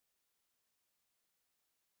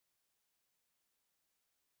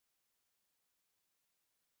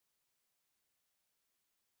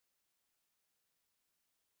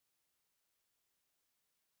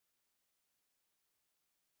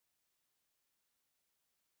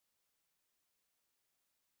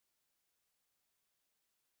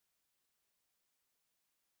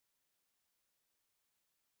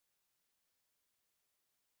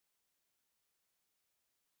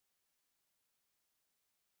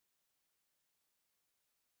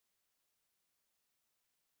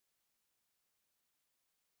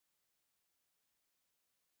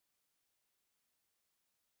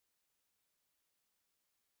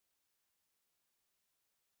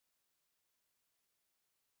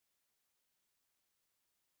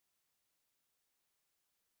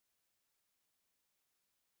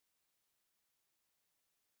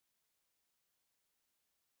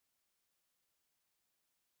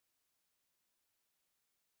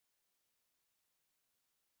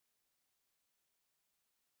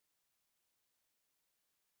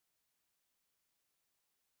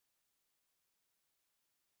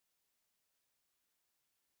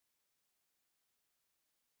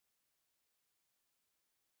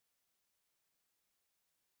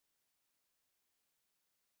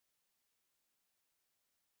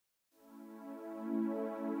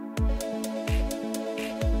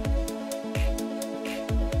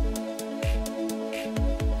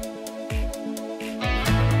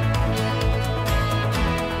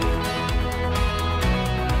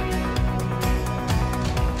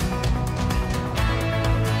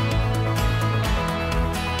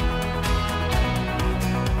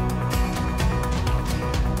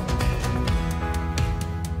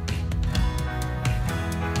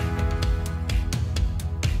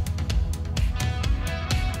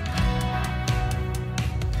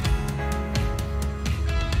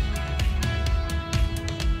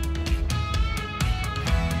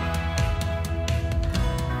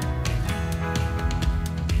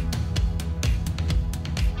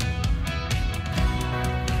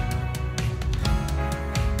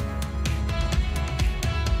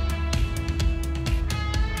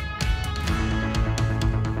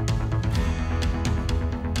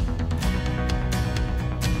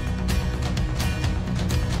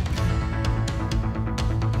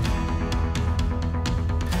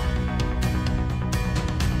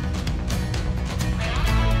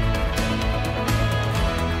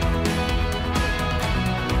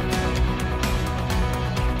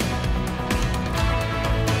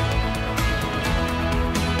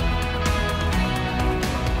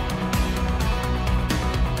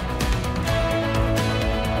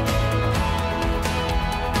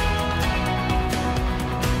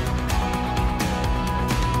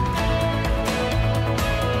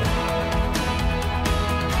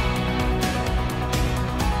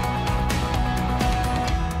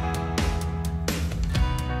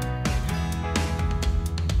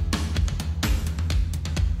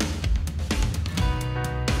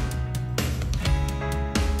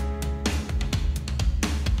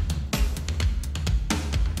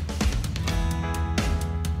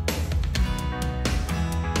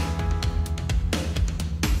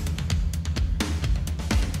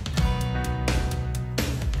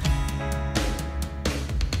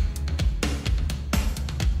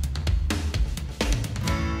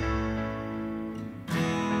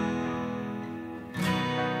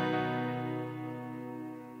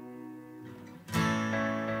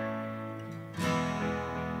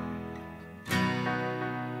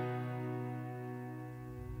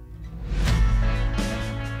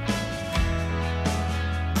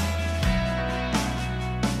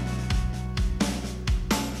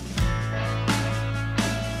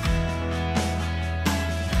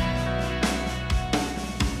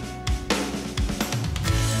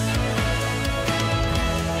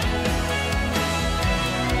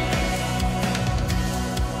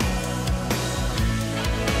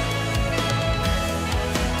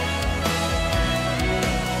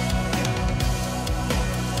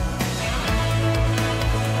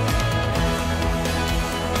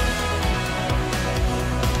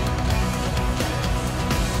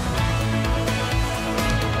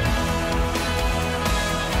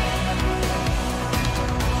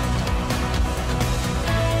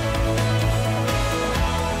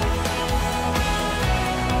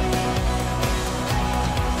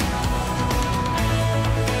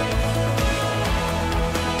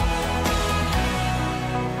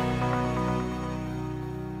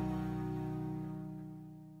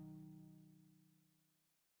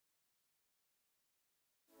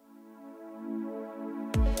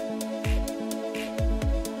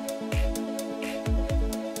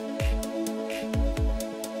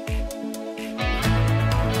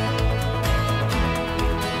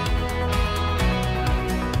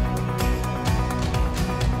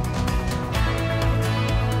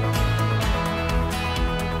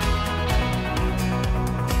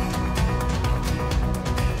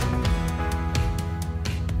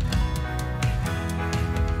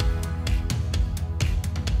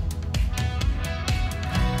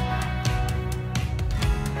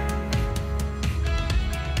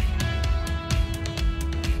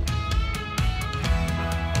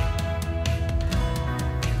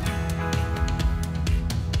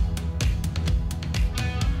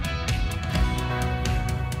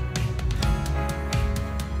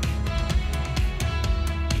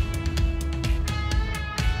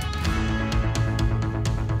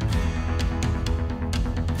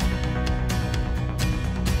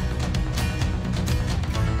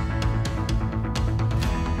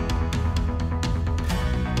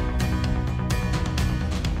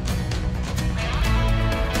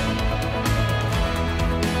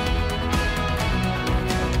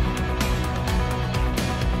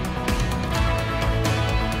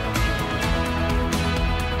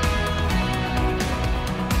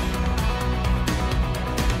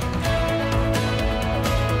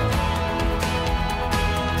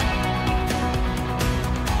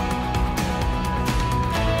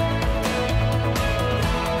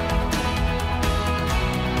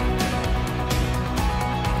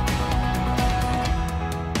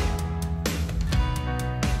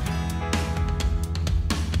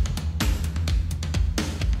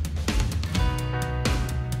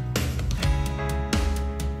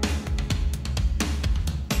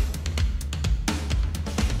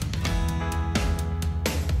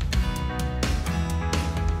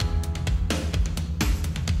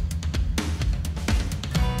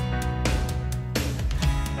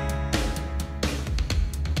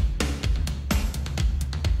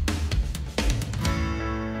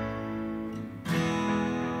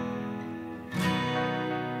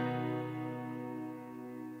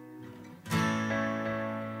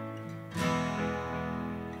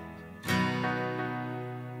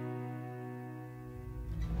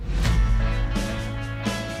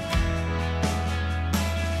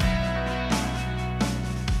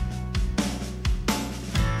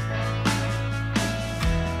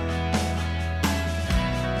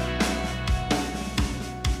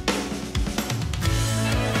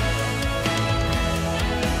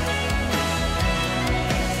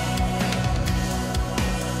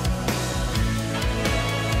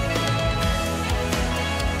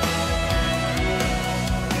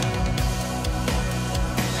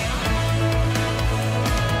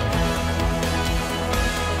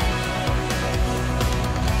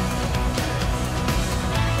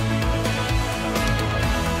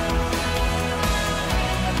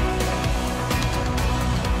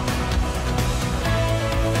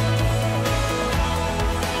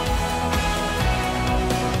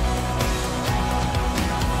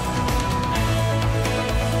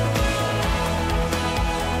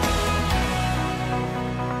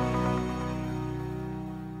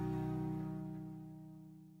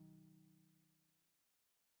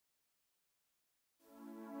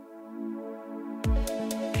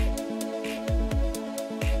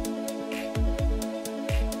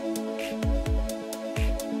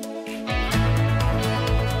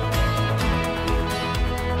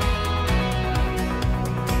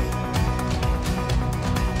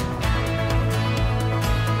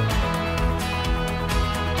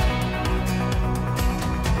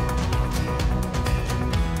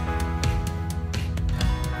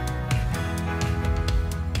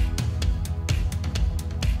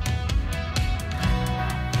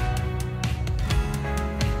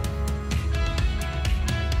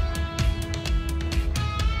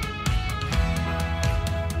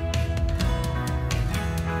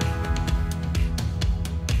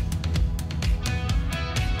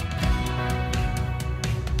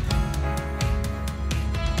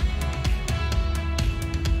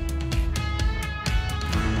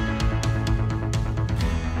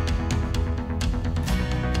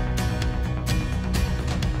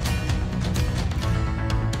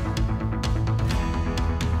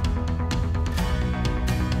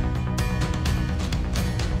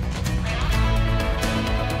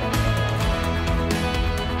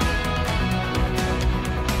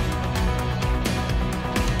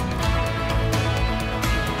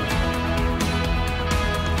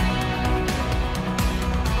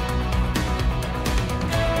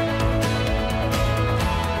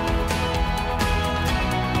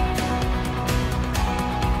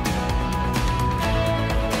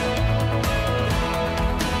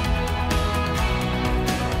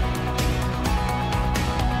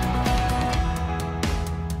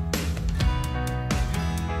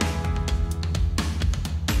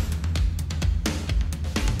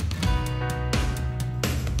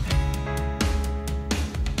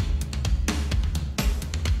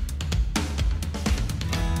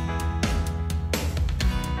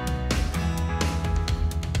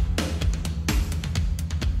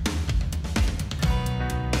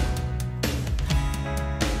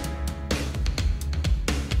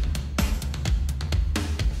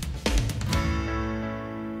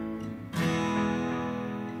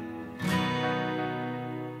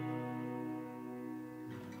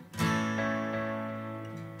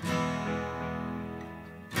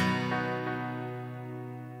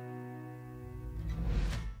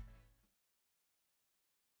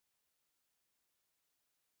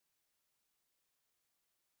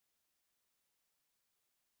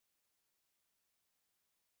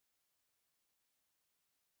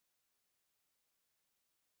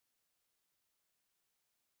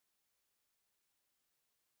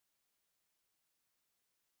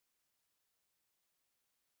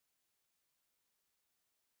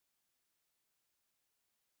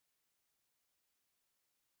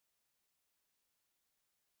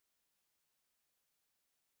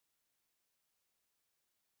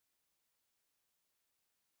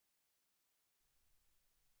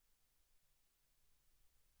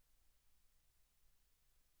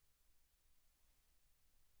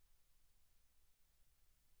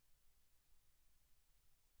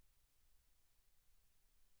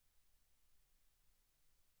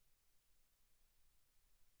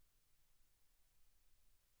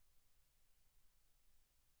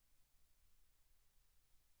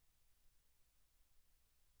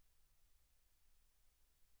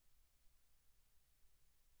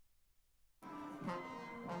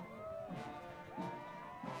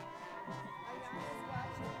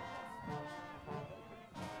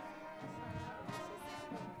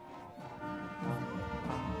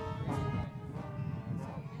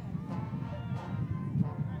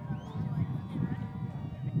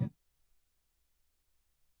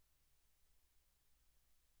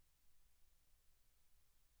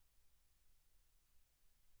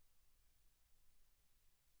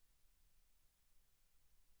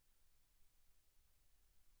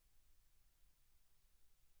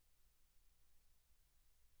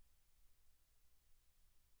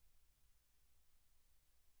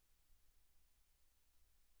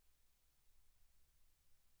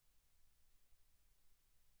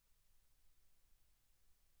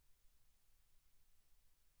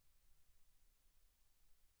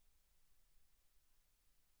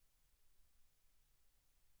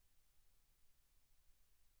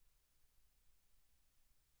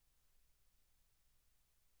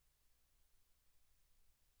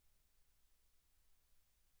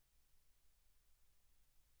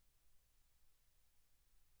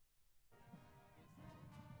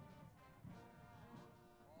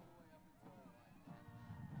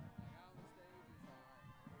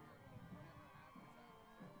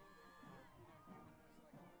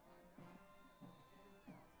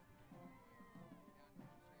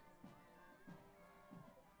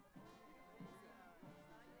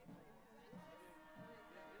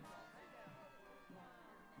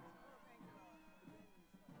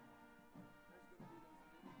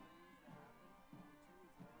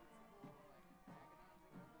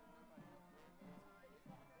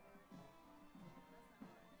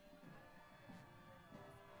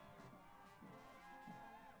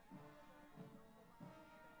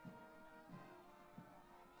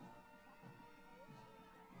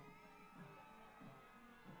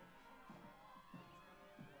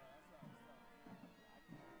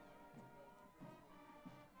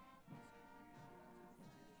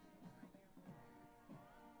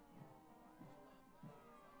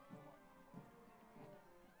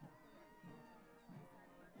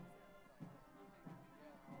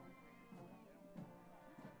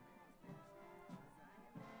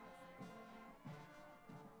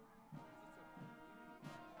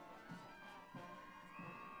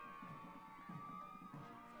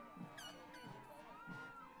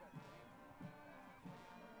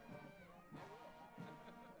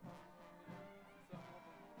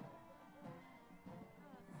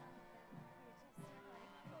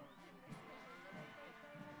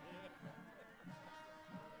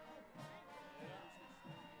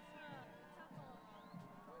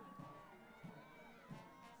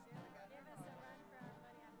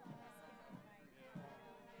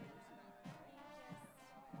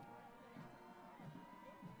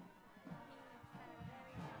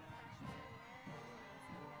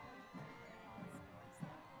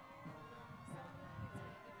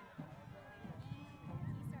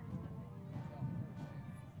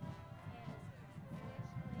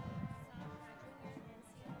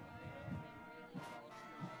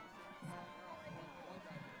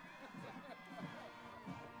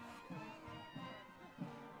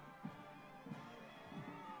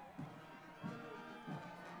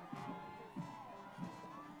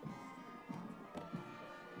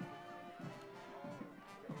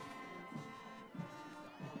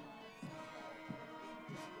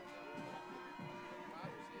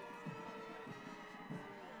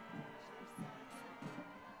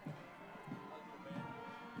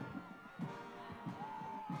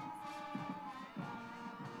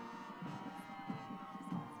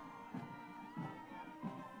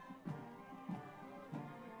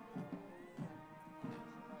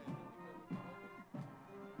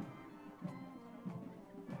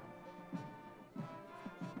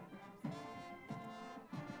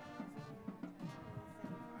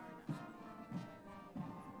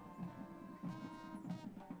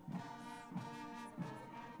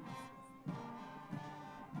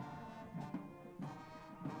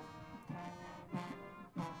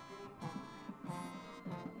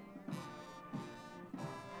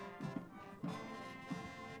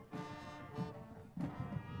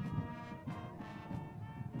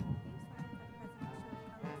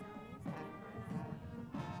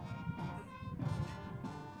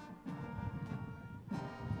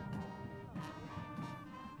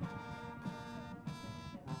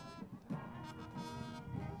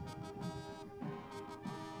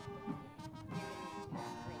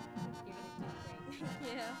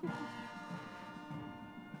Yeah.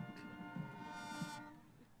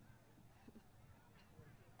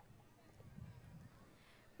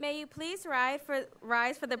 May you please rise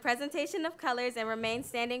for the presentation of colors and remain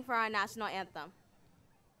standing for our national anthem.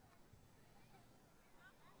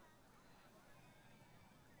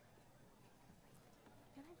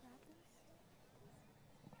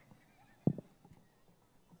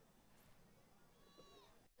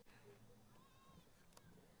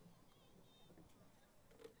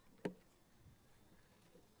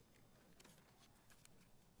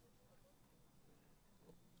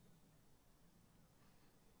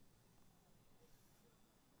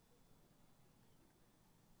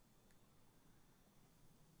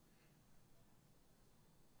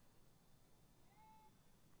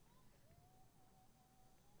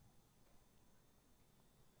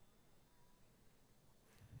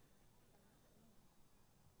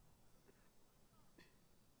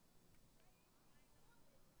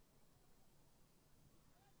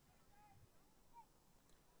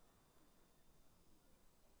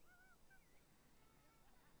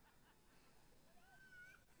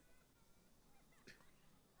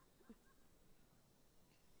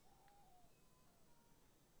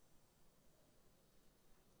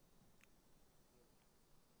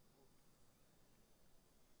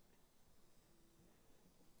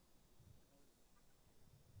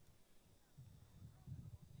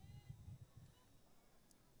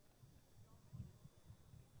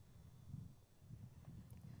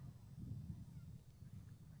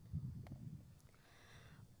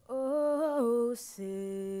 Oh,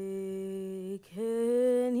 say,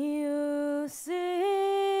 can you see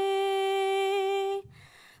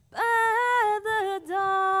by the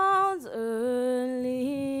dawn's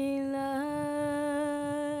early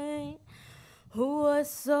light who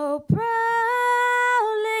was so proudly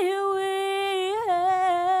we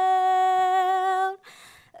hailed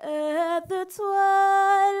at the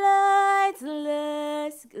twilight's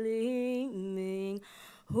last gleaming,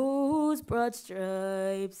 whose broad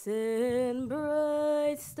stripes and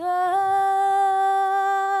bright stars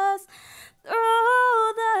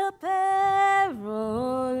through the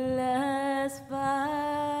perilous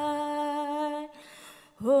fight,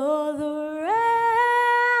 oh, the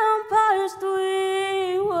ramparts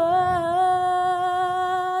we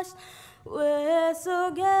watched were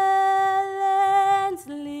so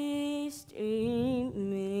gallantly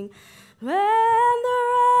streaming, when the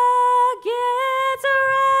rocket's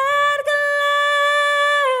red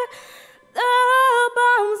glare, the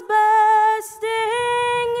bombs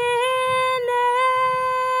bursting in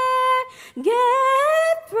air,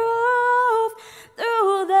 gave proof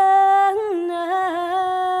through the night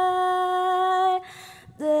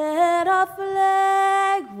that our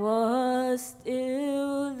flag was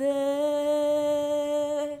still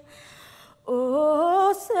there.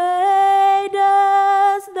 Oh, say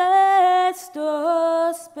does that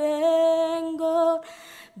star-spangled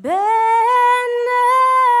banner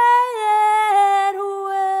yet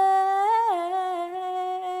wave?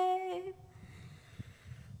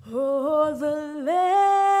 Oh, the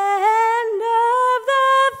land of the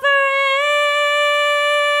free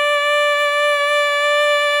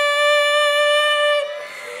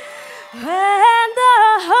and the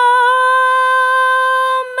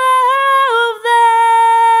home of the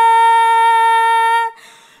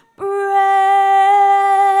brave.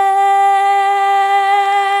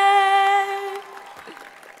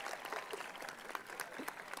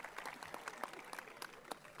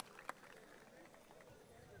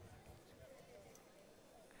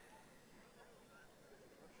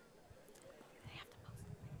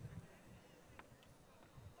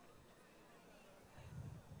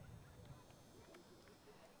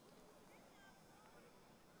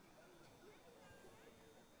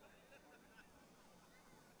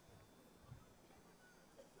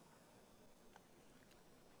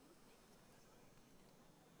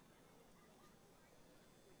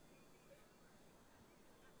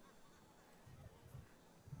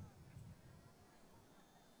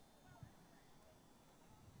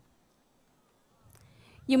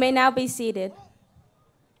 You may now be seated.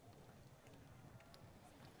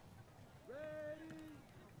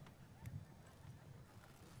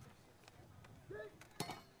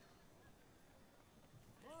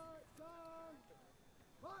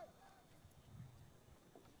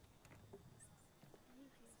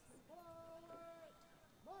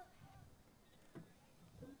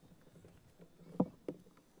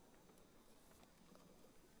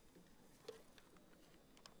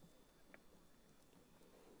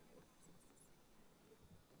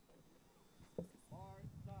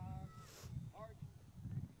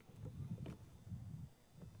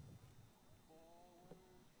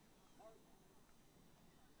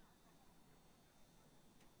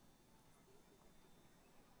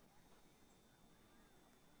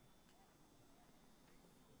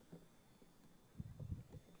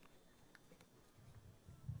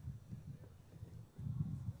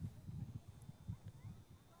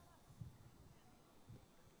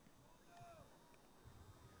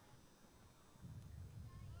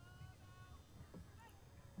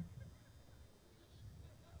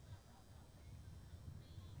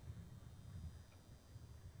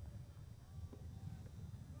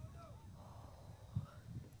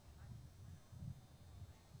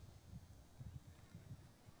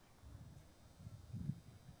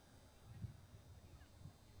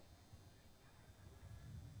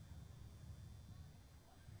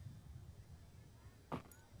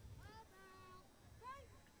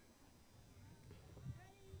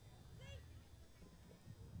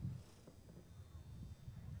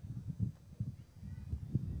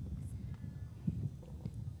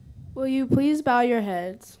 Will you please bow your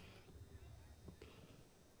heads?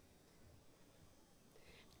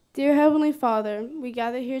 Dear Heavenly Father, we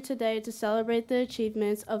gather here today to celebrate the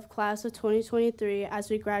achievements of class of 2023 as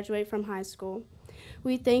we graduate from high school.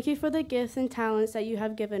 We thank you for the gifts and talents that you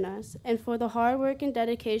have given us and for the hard work and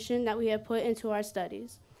dedication that we have put into our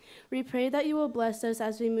studies. We pray that you will bless us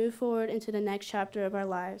as we move forward into the next chapter of our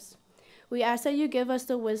lives. We ask that you give us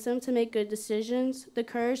the wisdom to make good decisions, the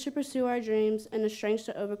courage to pursue our dreams, and the strength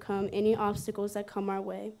to overcome any obstacles that come our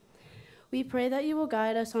way. We pray that you will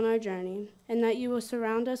guide us on our journey and that you will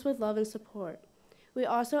surround us with love and support. We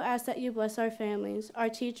also ask that you bless our families, our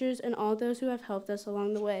teachers, and all those who have helped us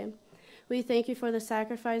along the way. We thank you for the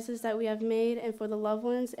sacrifices that we have made and for the loved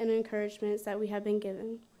ones and encouragements that we have been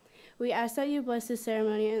given. We ask that you bless this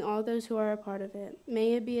ceremony and all those who are a part of it.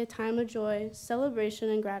 May it be a time of joy, celebration,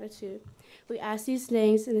 and gratitude. We ask these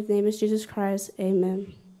things in the name of Jesus Christ.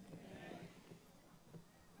 Amen.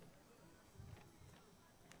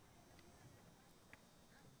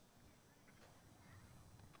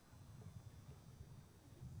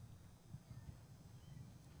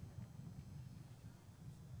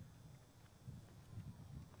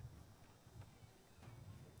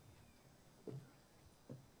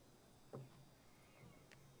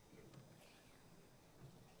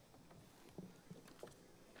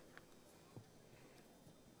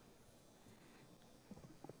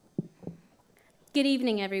 Good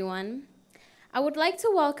evening, everyone. I would like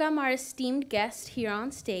to welcome our esteemed guests here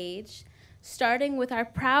on stage, starting with our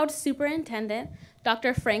proud superintendent,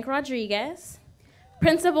 Dr. Frank Rodriguez,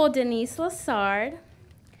 Principal Denise Lassard,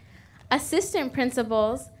 Assistant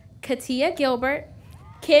Principals Katia Gilbert,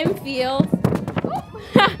 Kim Fields,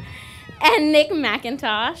 and Nick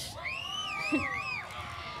McIntosh,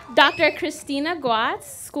 Dr. Christina Guatz,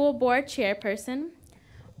 School Board Chairperson,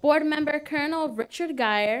 Board Member Colonel Richard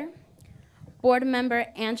Geyer, Board Member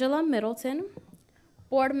Angela Middleton,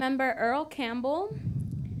 Board Member Earl Campbell,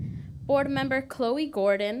 Board Member Chloe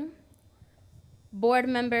Gordon, Board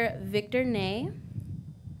Member Victor Ney,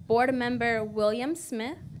 Board Member William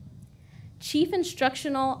Smith, Chief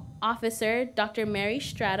Instructional Officer Dr. Mary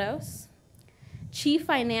Stratos, Chief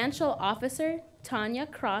Financial Officer Tanya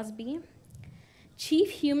Crosby,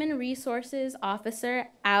 Chief Human Resources Officer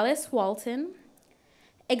Alice Walton,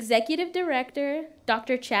 Executive Director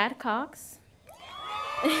Dr. Chad Cox,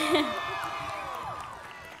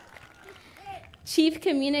 Chief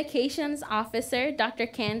Communications Officer Dr.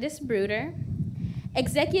 Candace Bruder,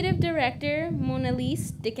 Executive Director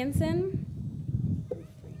Monalise Dickinson,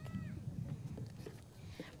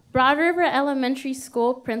 Broad River Elementary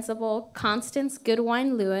School Principal Constance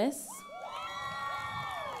Goodwine Lewis,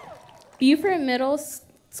 Beaufort Middle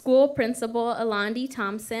School Principal Alandi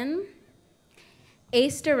Thompson,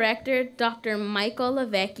 ACE Director Dr. Michael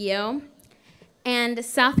Lavecchio, and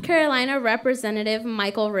South Carolina Representative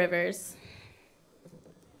Michael Rivers.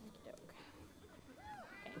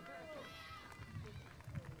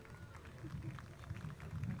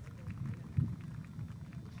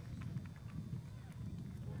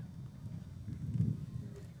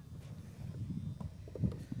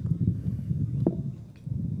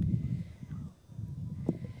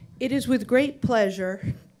 It is with great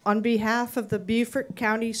pleasure, on behalf of the Beaufort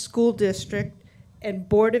County School District and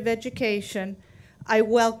Board of Education, I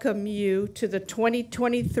welcome you to the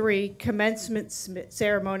 2023 commencement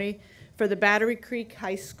ceremony for the Battery Creek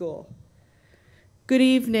High School. Good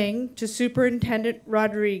evening to Superintendent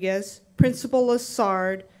Rodriguez, Principal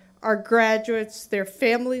Lassard, our graduates, their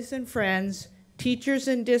families and friends, teachers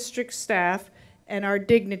and district staff, and our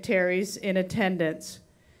dignitaries in attendance.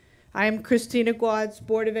 I am Christina Guadz,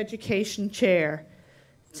 Board of Education Chair.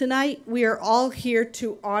 Tonight, we are all here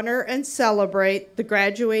to honor and celebrate the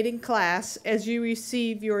graduating class as you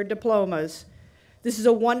receive your diplomas. This is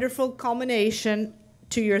a wonderful culmination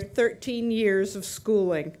to your 13 years of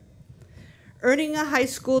schooling. Earning a high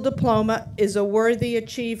school diploma is a worthy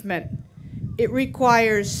achievement. It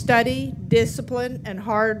requires study, discipline, and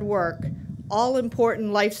hard work, all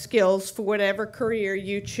important life skills for whatever career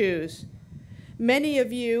you choose. Many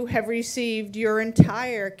of you have received your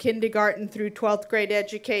entire kindergarten through 12th grade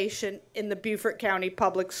education in the Beaufort County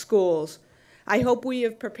Public Schools. I hope we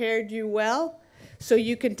have prepared you well so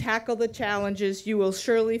you can tackle the challenges you will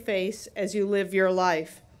surely face as you live your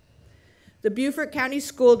life. The Beaufort County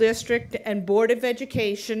School District and Board of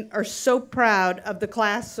Education are so proud of the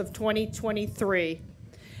class of 2023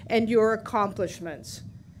 and your accomplishments.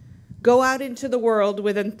 Go out into the world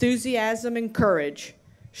with enthusiasm and courage.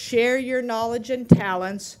 Share your knowledge and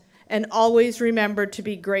talents, and always remember to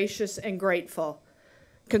be gracious and grateful.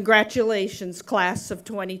 Congratulations, class of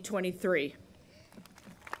 2023.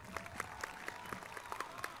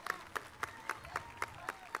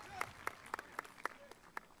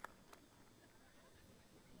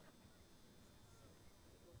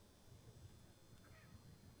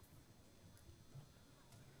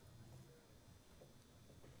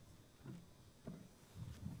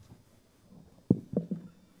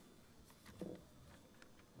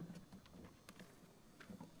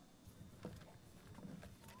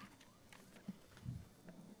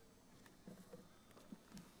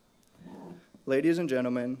 Ladies and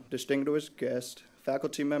gentlemen, distinguished guests,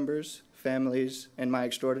 faculty members, families, and my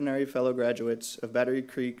extraordinary fellow graduates of Battery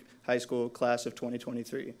Creek High School Class of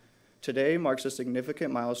 2023. Today marks a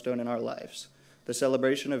significant milestone in our lives, the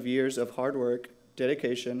celebration of years of hard work,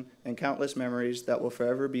 dedication, and countless memories that will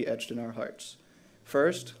forever be etched in our hearts.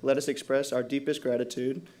 First, let us express our deepest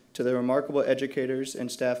gratitude to the remarkable educators and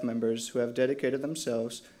staff members who have dedicated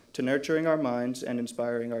themselves to nurturing our minds and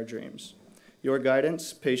inspiring our dreams. Your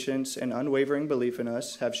guidance, patience, and unwavering belief in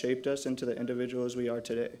us have shaped us into the individuals we are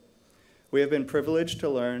today. We have been privileged to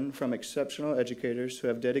learn from exceptional educators who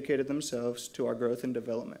have dedicated themselves to our growth and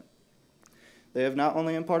development. They have not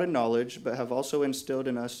only imparted knowledge, but have also instilled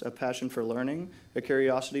in us a passion for learning, a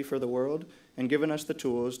curiosity for the world, and given us the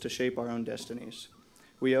tools to shape our own destinies.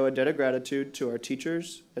 We owe a debt of gratitude to our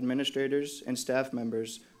teachers, administrators, and staff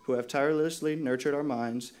members who have tirelessly nurtured our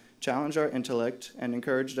minds, challenged our intellect, and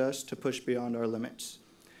encouraged us to push beyond our limits.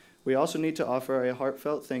 We also need to offer a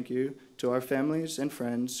heartfelt thank you to our families and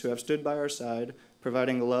friends who have stood by our side,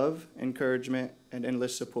 providing love, encouragement, and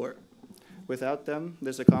endless support. Without them,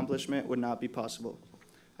 this accomplishment would not be possible.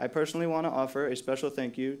 I personally want to offer a special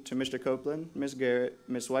thank you to Mr. Copeland, Ms. Garrett,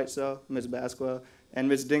 Ms. Whitesell, Ms. Basqua, and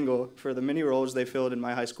Ms. Dingle for the many roles they filled in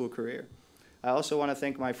my high school career. I also want to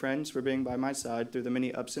thank my friends for being by my side through the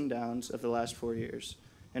many ups and downs of the last 4 years.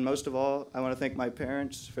 And most of all, I want to thank my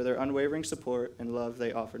parents for their unwavering support and love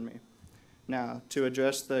they offered me. Now, to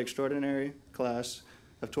address the extraordinary class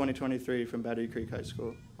of 2023 from Battery Creek High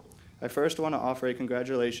School. I first want to offer a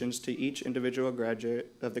congratulations to each individual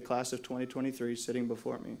graduate of the class of 2023 sitting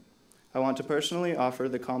before me. I want to personally offer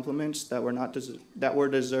the compliments that were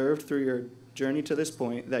deserved through your journey to this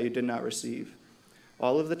point that you did not receive.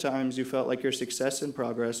 All of the times you felt like your success and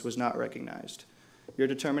progress was not recognized. Your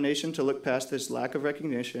determination to look past this lack of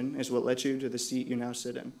recognition is what led you to the seat you now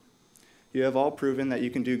sit in. You have all proven that you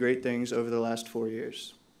can do great things over the last 4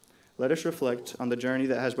 years. Let us reflect on the journey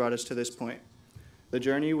that has brought us to this point. The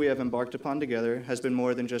journey we have embarked upon together has been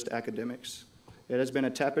more than just academics. It has been a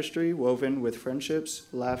tapestry woven with friendships,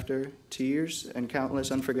 laughter, tears, and countless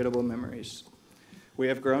unforgettable memories. We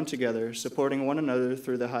have grown together, supporting one another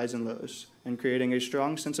through the highs and lows, and creating a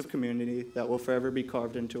strong sense of community that will forever be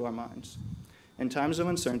carved into our minds. In times of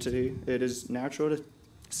uncertainty, it is natural to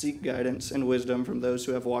seek guidance and wisdom from those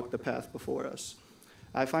who have walked the path before us.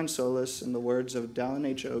 I find solace in the words of Dallin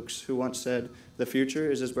H. Oaks, who once said, "The future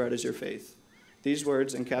is as bright as your faith." These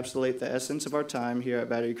words encapsulate the essence of our time here at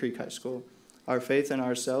Battery Creek High School. Our faith in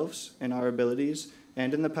ourselves, in our abilities,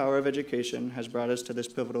 and in the power of education has brought us to this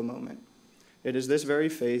pivotal moment. It is this very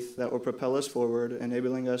faith that will propel us forward,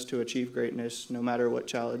 enabling us to achieve greatness no matter what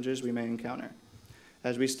challenges we may encounter.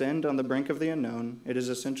 As we stand on the brink of the unknown, it is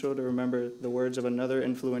essential to remember the words of another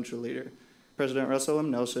influential leader. President Russell M.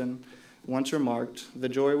 Nelson once remarked, "The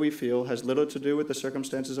joy we feel has little to do with the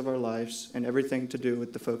circumstances of our lives and everything to do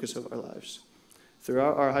with the focus of our lives."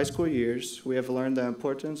 Throughout our high school years, we have learned the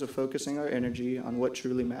importance of focusing our energy on what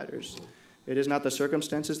truly matters. It is not the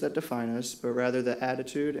circumstances that define us, but rather the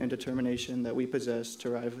attitude and determination that we possess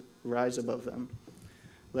to rise above them.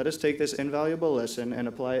 Let us take this invaluable lesson and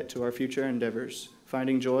apply it to our future endeavors,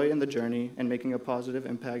 finding joy in the journey and making a positive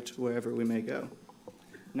impact wherever we may go.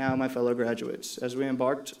 Now, my fellow graduates, as we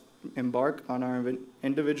embark on our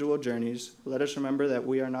individual journeys, let us remember that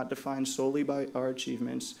we are not defined solely by our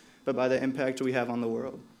achievements, but by the impact we have on the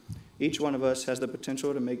world. Each one of us has the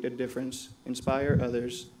potential to make a difference, inspire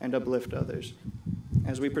others, and uplift others.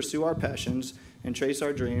 As we pursue our passions and trace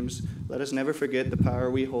our dreams, let us never forget the power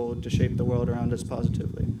we hold to shape the world around us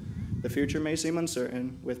positively. The future may seem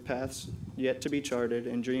uncertain, with paths yet to be charted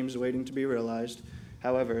and dreams waiting to be realized.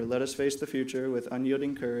 However, let us face the future with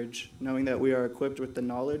unyielding courage, knowing that we are equipped with the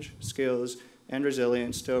knowledge, skills, and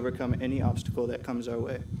resilience to overcome any obstacle that comes our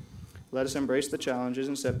way. Let us embrace the challenges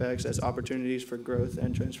and setbacks as opportunities for growth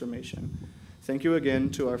and transformation. Thank you again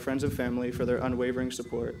to our friends and family for their unwavering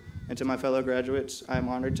support. And to my fellow graduates, I am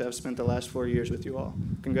honored to have spent the last 4 years with you all.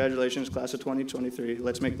 Congratulations, class of 2023.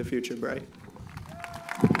 Let's make the future bright.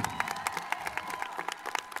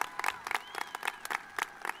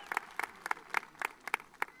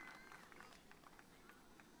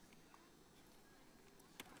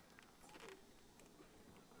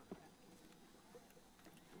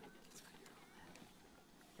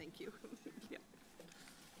 Thank you. Yeah.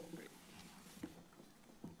 Great.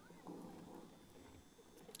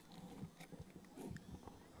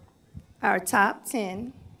 Our top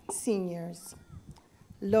 10 seniors: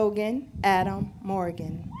 Logan Adam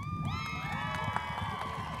Morgan,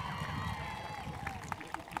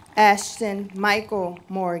 Ashton Michael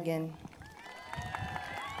Morgan,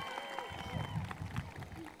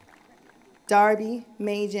 Darby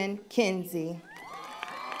Majan Kinsey.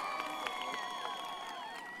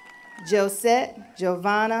 Josette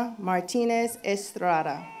Giovanna Martinez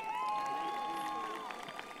Estrada.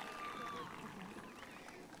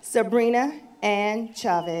 Sabrina Ann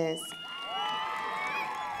Chavez.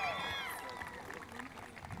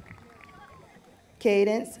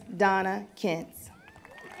 Cadence Donna Kentz.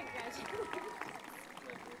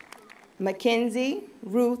 Mackenzie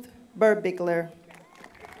Ruth Burbickler.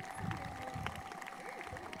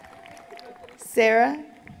 Sarah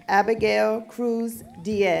Abigail Cruz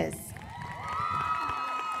Diaz.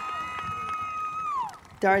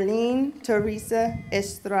 Darlene Teresa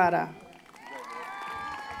Estrada.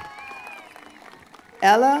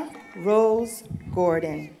 Ella Rose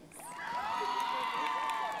Gordon.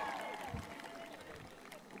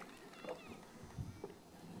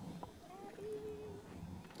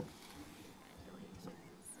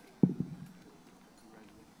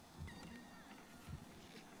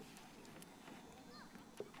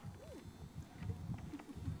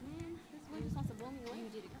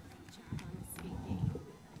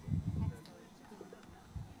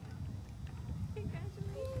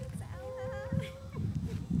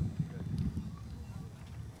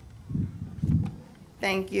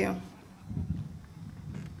 Thank you.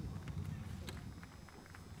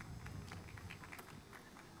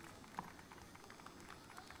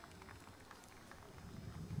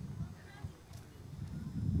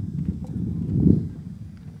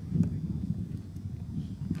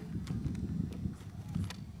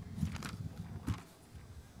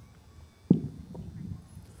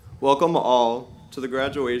 Welcome all to the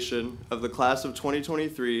graduation of the class of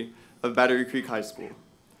 2023 of Battery Creek High School.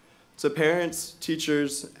 To parents,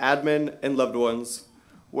 teachers, admin, and loved ones,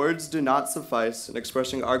 words do not suffice in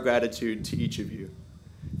expressing our gratitude to each of you.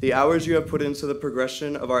 The hours you have put into the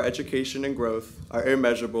progression of our education and growth are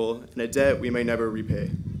immeasurable and a debt we may never repay.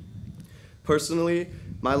 Personally,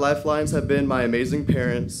 my lifelines have been my amazing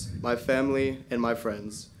parents, my family, and my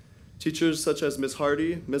friends. Teachers such as Ms.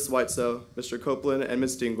 Hardy, Ms. Whitesell, Mr. Copeland, and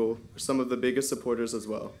Ms. Dingle are some of the biggest supporters as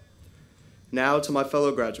well. Now to my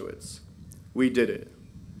fellow graduates, we did it.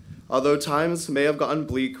 Although times may have gotten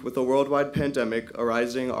bleak with a worldwide pandemic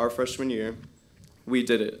arising our freshman year, we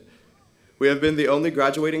did it. We have been the only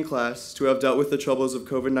graduating class to have dealt with the troubles of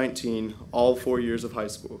COVID-19 all 4 years of high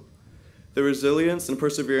school. The resilience and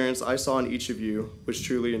perseverance I saw in each of you was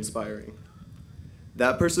truly inspiring.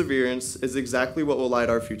 That perseverance is exactly what will light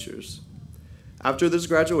our futures. After this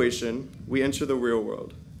graduation, we enter the real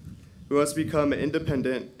world. We must become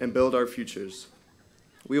independent and build our futures.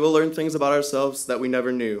 We will learn things about ourselves that we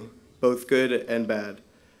never knew, both good and bad.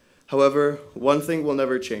 However, one thing will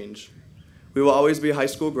never change. We will always be high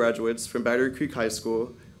school graduates from Battery Creek High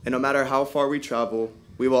School, and no matter how far we travel,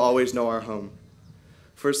 we will always know our home.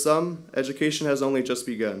 For some, education has only just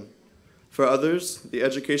begun. For others, the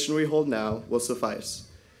education we hold now will suffice.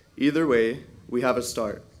 Either way, we have a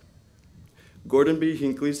start. Gordon B.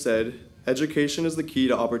 Hinckley said, "Education is the key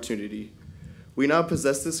to opportunity." We now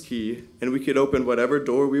possess this key, and we can open whatever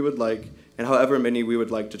door we would like and however many we would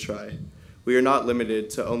like to try. We are not limited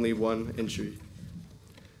to only one entry.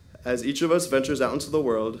 As each of us ventures out into the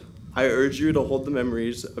world, I urge you to hold the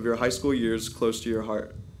memories of your high school years close to your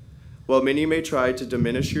heart. While many may try to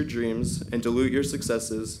diminish your dreams and dilute your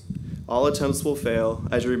successes, all attempts will fail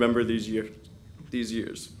as you remember these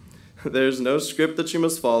years. There is no script that you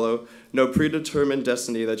must follow, no predetermined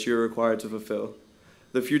destiny that you are required to fulfill.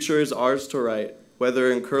 The future is ours to write,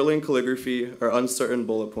 whether in curling calligraphy or uncertain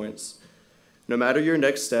bullet points. No matter your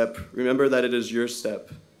next step, remember that it is your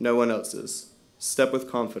step, no one else's. Step with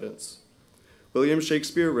confidence. William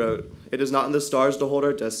Shakespeare wrote, "It is not in the stars to hold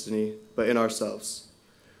our destiny, but in ourselves."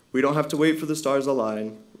 We don't have to wait for the stars to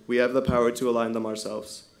align. We have the power to align them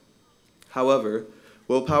ourselves. However,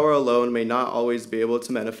 willpower alone may not always be able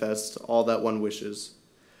to manifest all that one wishes.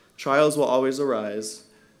 Trials will always arise,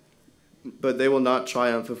 but they will not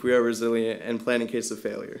triumph if we are resilient and plan in case of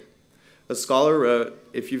failure. A scholar wrote,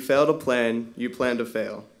 "If you fail to plan, you plan to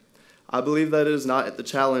fail." I believe that it is not the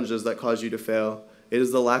challenges that cause you to fail, it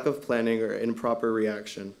is the lack of planning or improper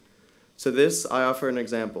reaction. To this, I offer an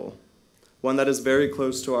example, one that is very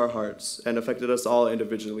close to our hearts and affected us all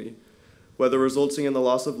individually, whether resulting in the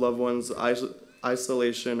loss of loved ones,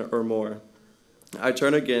 isolation, or more. I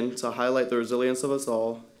turn again to highlight the resilience of us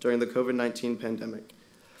all during the COVID-19 pandemic.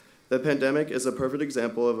 The pandemic is a perfect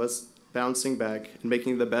example of us bouncing back and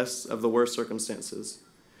making the best of the worst circumstances.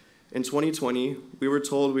 In 2020, we were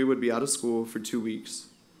told we would be out of school for 2 weeks.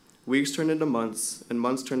 Weeks turned into months, and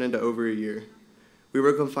months turned into over a year. We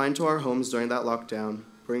were confined to our homes during that lockdown,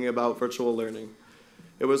 bringing about virtual learning.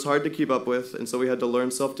 It was hard to keep up with, and so we had to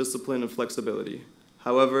learn self-discipline and flexibility.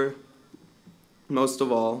 However, most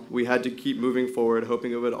of all, we had to keep moving forward,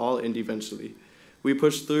 hoping it would all end eventually. We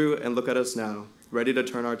pushed through, and look at us now, ready to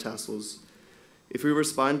turn our tassels. If we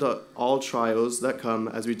respond to all trials that come,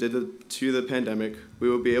 as we did to the pandemic, we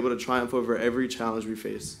will be able to triumph over every challenge we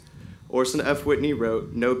face. Orson F. Whitney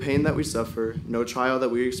wrote, "No pain that we suffer, no trial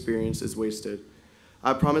that we experience is wasted."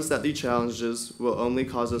 I promise that these challenges will only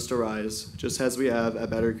cause us to rise, just as we have at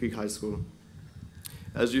Battery Creek High School.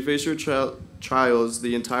 As you face your trials,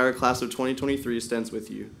 the entire class of 2023 stands with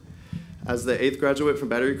you. As the 8th graduate from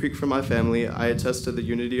Battery Creek from my family, I attest to the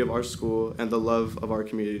unity of our school and the love of our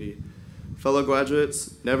community. Fellow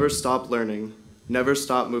graduates, never stop learning, never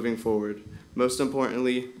stop moving forward. Most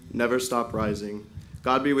importantly, never stop rising.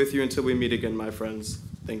 God be with you until we meet again, my friends.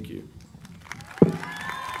 Thank you.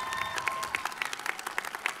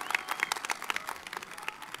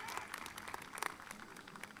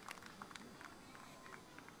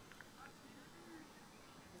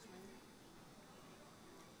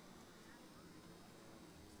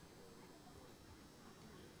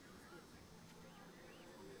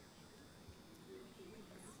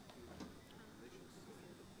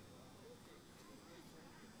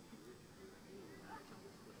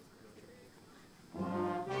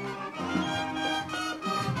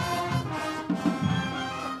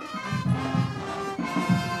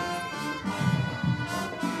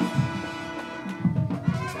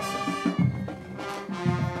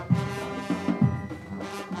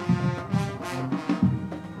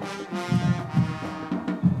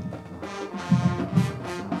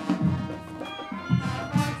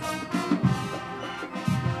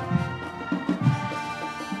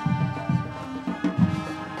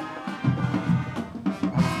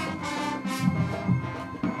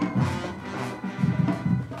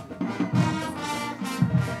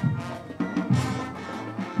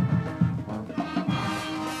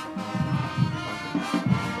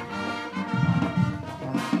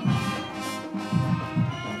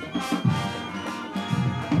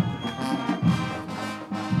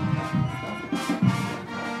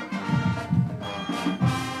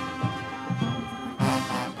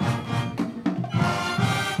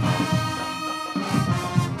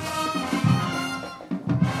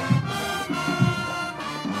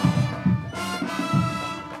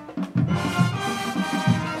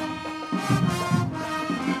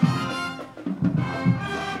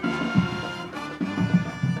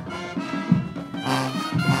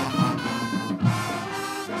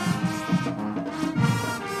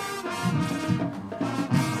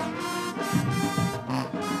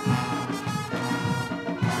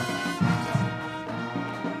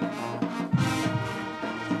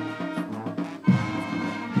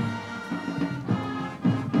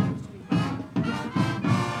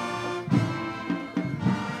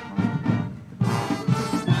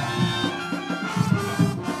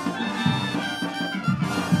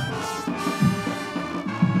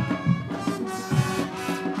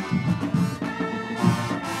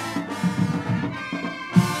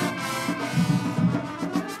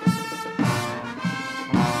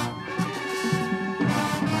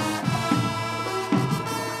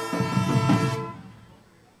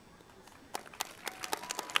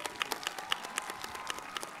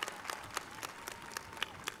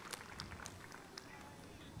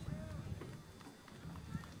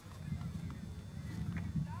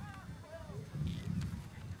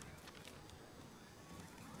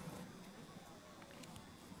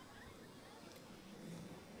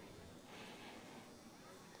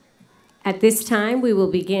 At this time, we will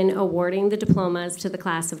begin awarding the diplomas to the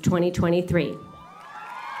class of 2023.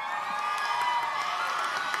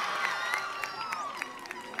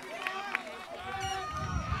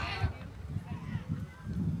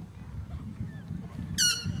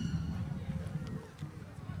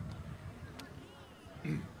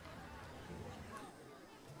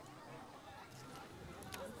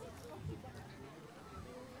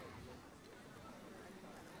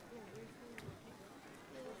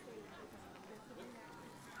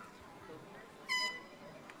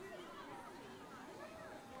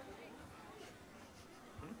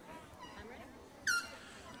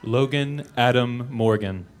 Logan Adam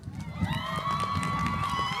Morgan.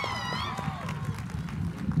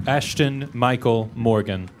 Ashton Michael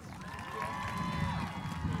Morgan.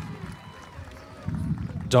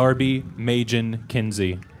 Darby Majin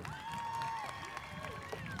Kinsey.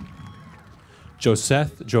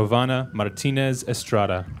 Joseth Giovanna Martinez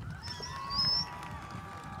Estrada.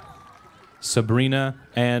 Sabrina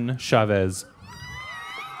Ann Chavez.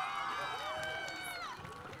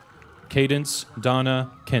 Cadence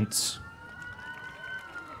Donna Kentz.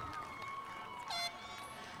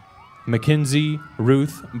 Mackenzie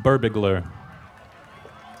Ruth Burbigler.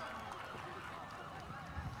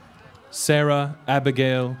 Sarah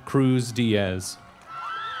Abigail Cruz Diaz.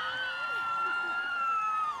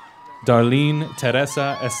 Darlene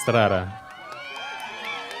Teresa Estrada.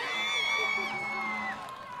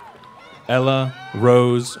 Ella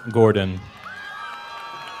Rose Gordon.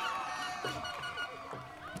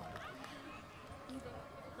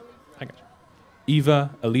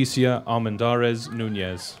 Eva Alicia Almendarez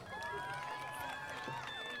Nunez.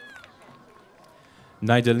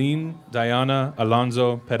 Nidaline Diana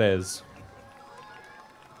Alonso Perez.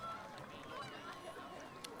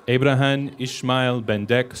 Abraham Ishmael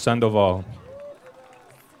Bendek Sandoval.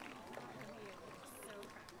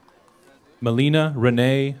 Melina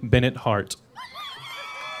Renee Bennett Hart.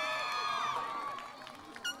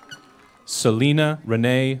 Selena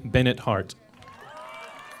Renee Bennett Hart.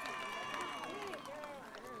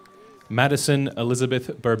 Madison Elizabeth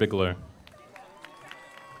Burbigler.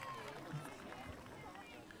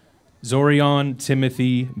 Zorion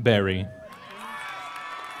Timothy Berry.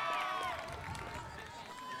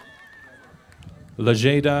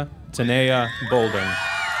 Lajeda Tanea Bolden.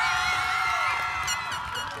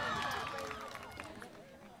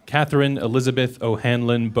 Catherine Elizabeth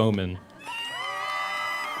O'Hanlon Bowman.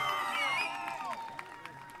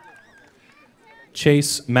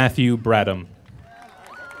 Chase Matthew Bradham.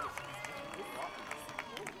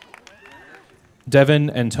 Devin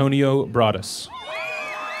Antonio Broadus.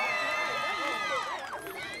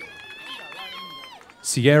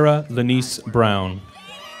 Sierra Lenice Brown.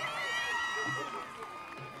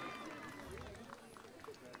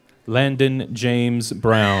 Landon James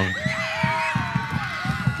Brown.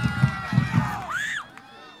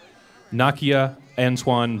 Nakia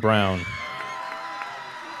Antoine Brown.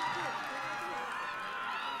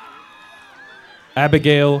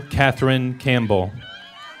 Abigail Catherine Campbell.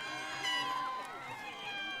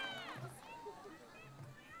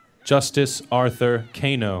 Justice Arthur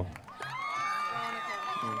Kano.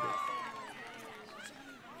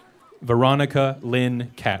 Veronica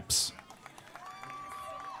Lynn Capps.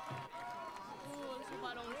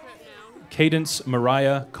 Cadence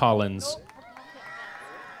Mariah Collins.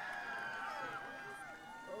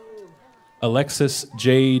 Alexis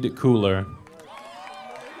Jade Cooler.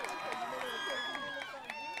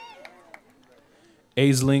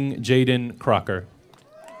 Aisling Jaden Crocker.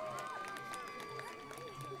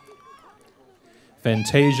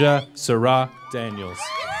 Fantasia Sarah Daniels.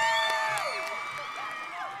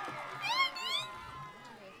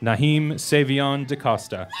 Naheem Savion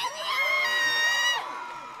DaCosta.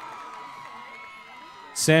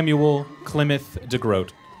 Samuel Clemeth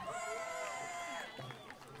DeGroat.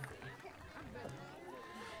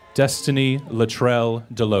 Destiny Latrell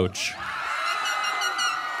Deloach.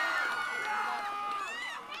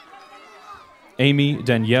 Amy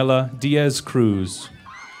Daniela Diaz Cruz.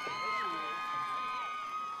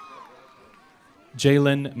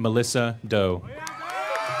 Jalen Melissa Doe.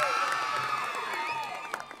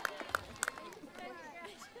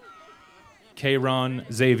 Kayron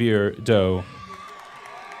Xavier Doe.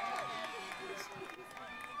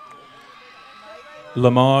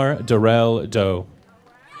 Lamar Darrell Doe.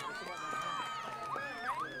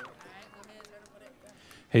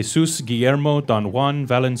 Jesus Guillermo Don Juan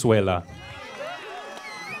Valenzuela.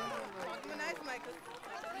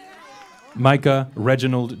 Micah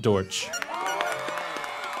Reginald Dorch.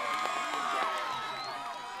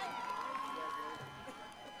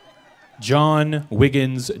 John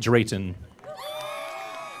Wiggins Drayton.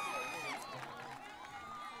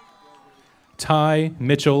 Ty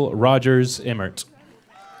Mitchell Rogers Emmert.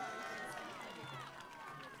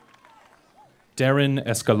 Darren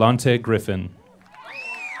Escalante Griffin.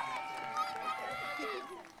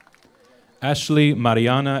 Ashley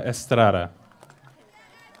Mariana Estrada.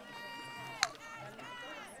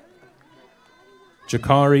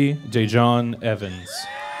 Jakari Dejon Evans.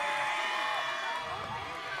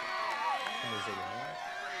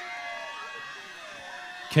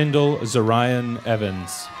 Kendall Zarian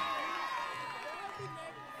Evans.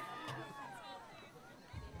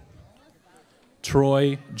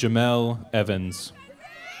 Troy Jamel Evans.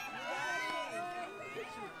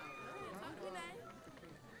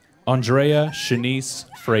 Andrea Shanice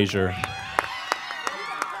Frazier.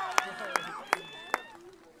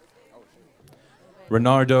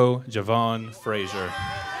 Renardo Javon Frazier.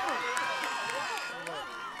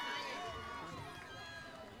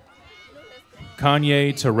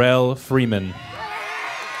 Kanye Terrell Freeman.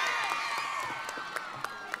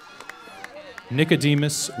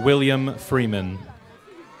 Nicodemus William Freeman.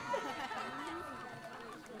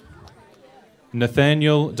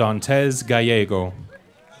 Nathaniel Dantes Gallego.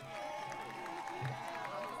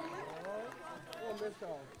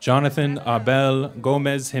 Jonathan Abel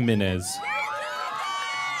Gomez Jimenez.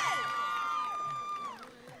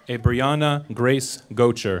 Abriana Grace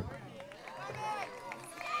Gocher.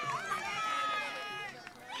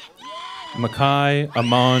 Makai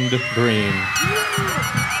Amond Green.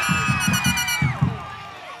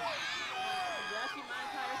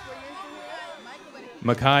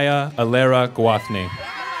 Makaya Alera Guathni.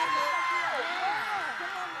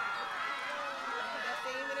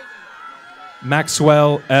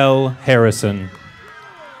 Maxwell L. Harrison.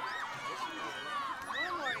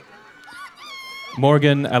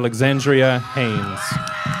 Morgan Alexandria Haynes.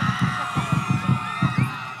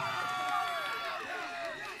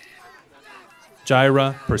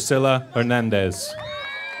 Jaira Priscilla Hernandez.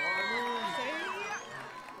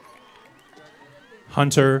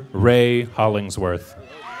 Hunter Ray Hollingsworth.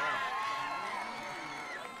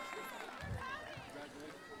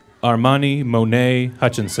 Armani Monet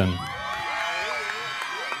Hutchinson.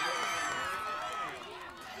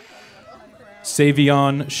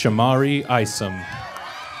 Savion Shamari Isom.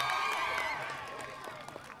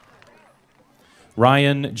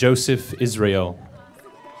 Ryan Joseph Israel.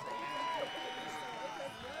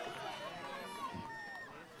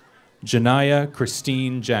 Janaya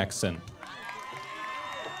Christine Jackson.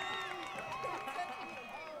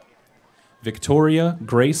 Victoria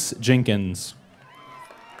Grace Jenkins.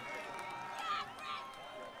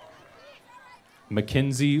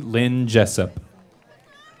 Mackenzie Lynn Jessup.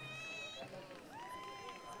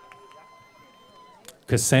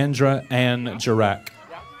 Cassandra Ann Jirac.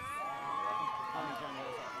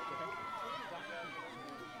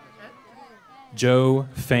 Joe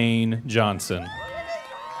Fane Johnson.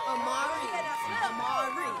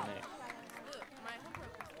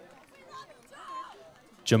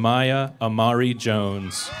 Jemiah Amari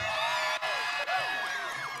Jones.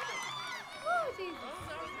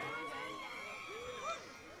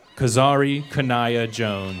 Kazari Kanaya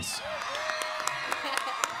Jones.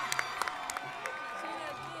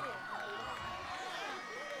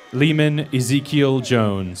 Lehman Ezekiel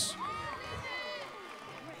Jones.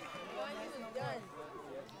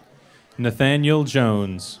 Nathaniel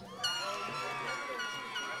Jones.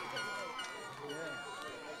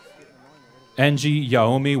 Angie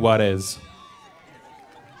Yaomi Juarez.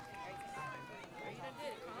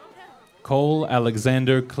 Cole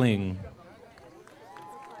Alexander Kling.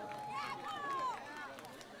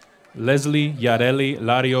 Leslie Yareli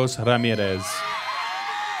Larios Ramirez.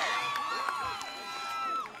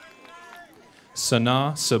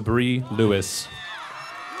 Sana Sabri Lewis.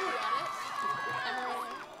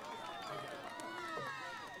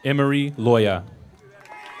 Emery Loya.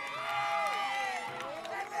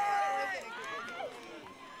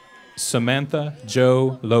 Samantha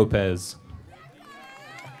Joe Lopez.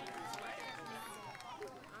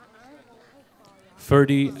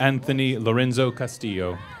 Ferdy Anthony Lorenzo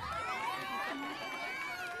Castillo.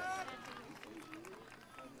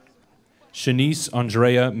 Shanice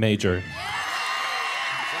Andrea Major.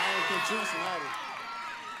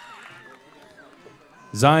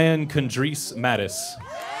 Zion Condrees Mattis.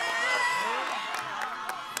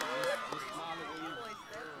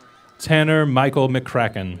 Tanner Michael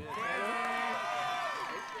McCracken.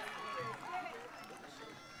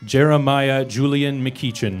 Jeremiah Julian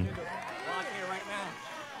McEachin.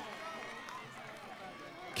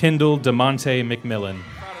 Kendall DeMonte McMillan.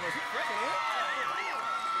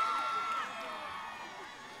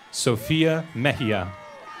 Sophia Mejia.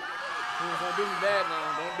 Don't do me bad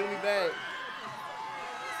now. Don't do me bad.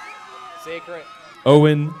 Say it correct.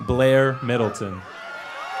 Owen Blair Middleton.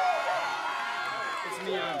 It's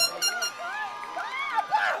me on.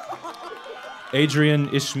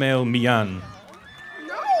 Adrian Ishmael Mian.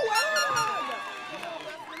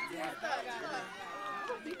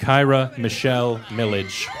 Kyra Michelle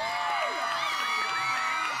Millage.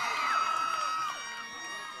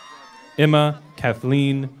 Emma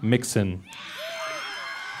Kathleen Mixon.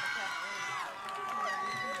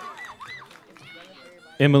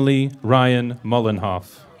 Emily Ryan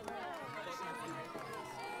Mullenhoff.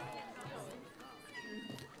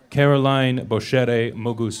 Caroline Boshere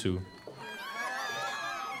Mogusu.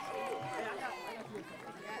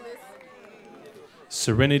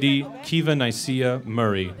 Serenity Kiva Nicaea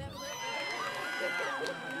Murray.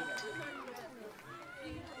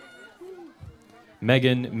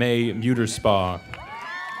 Megan May Muterspa.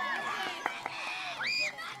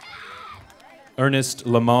 Ernest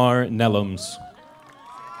Lamar Nellums.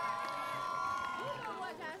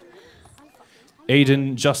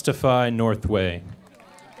 Aiden Justify Northway.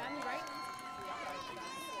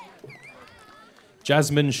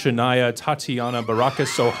 Jasmine Shania Tatiana Baraka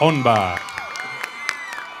Sohonba.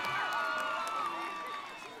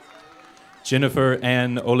 Jennifer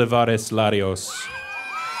Ann Olivares Larios.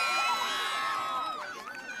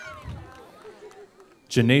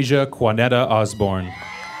 Janasia Juanetta Osborne.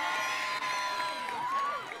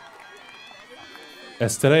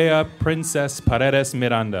 Estrella Princess Paredes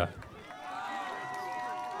Miranda.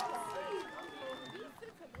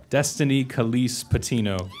 Destiny Khalees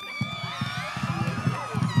Patino.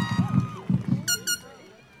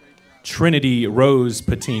 Trinity Rose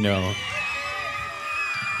Patino.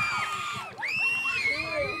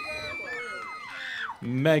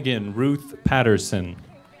 Megan Ruth Patterson.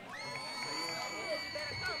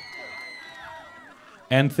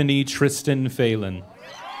 Anthony Tristan Phelan.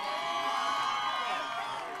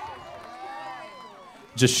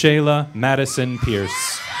 Jashayla Madison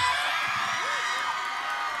Pierce.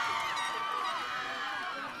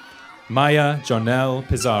 Maya Jonelle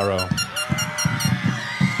Pizarro.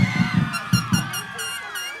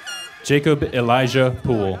 Jacob Elijah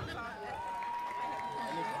Poole.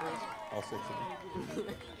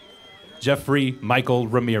 Jeffrey Michael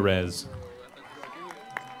Ramirez.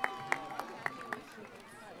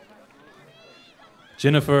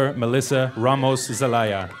 Jennifer Melissa Ramos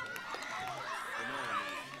Zelaya.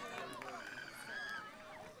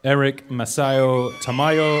 Eric Masayo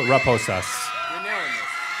Tamayo Raposas.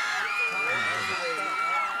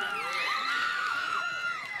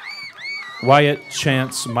 Wyatt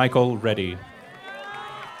Chance Michael Reddy.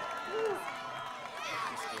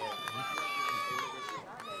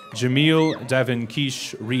 Jamil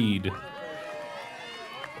Davinkish Reed.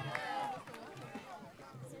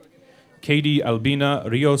 Katie Albina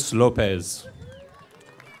Rios Lopez.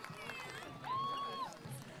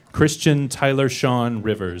 Christian Tyler Sean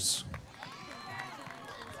Rivers.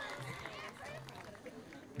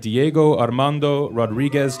 Diego Armando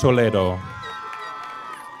Rodriguez Toledo.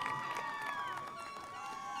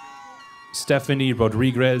 Stephanie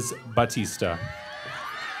Rodriguez Batista.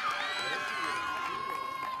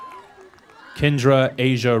 Kendra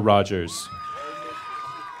Asia Rogers.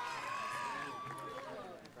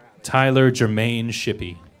 Tyler Jermaine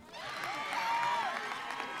Shippey.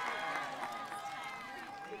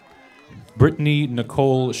 Brittany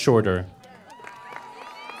Nicole Shorter.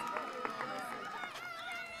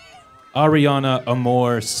 Ariana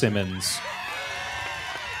Amor Simmons.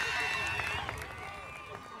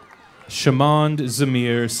 Shamond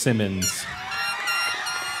Zamir Simmons.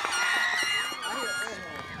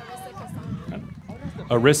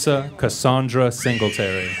 Arissa Cassandra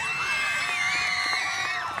Singletary.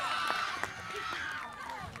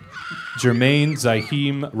 Jermaine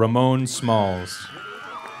Zahim Ramon Smalls.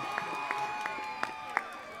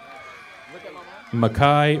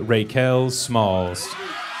 Makai Raquel Smalls.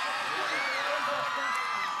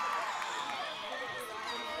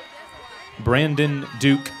 Brandon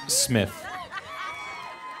Duke Smith.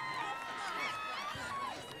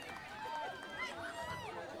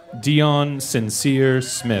 Dion Sincere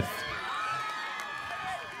Smith.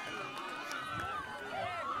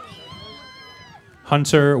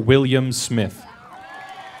 Hunter William Smith.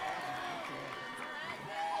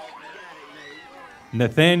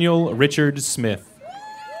 Nathaniel Richard Smith.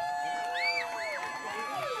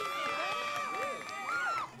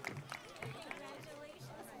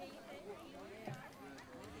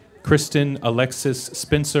 Kristen Alexis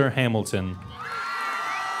Spencer Hamilton.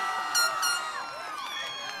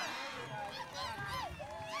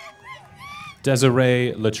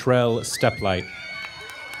 Desiree Latrell Steplight.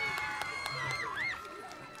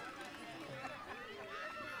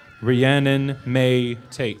 Rhiannon May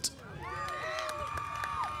Tate.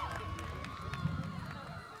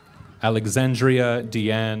 Alexandria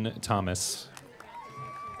Deanne Thomas.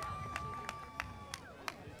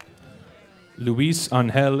 Luis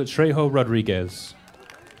Angel Trejo Rodriguez.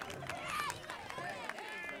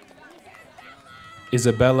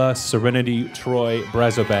 Isabella Serenity Troy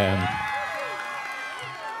Brazoban.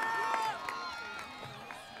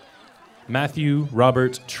 Matthew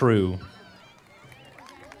Robert True.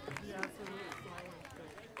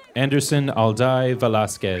 Anderson Alday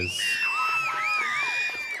Velasquez.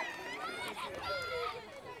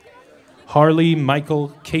 Harley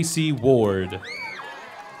Michael Casey Ward.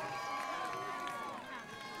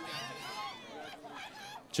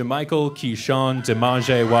 Jamichael Keyshawn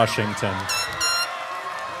DeMaje Washington.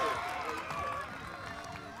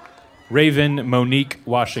 Raven Monique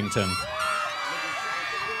Washington.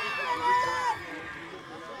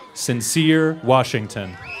 Sincere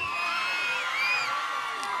Washington.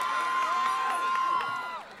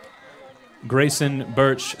 Grayson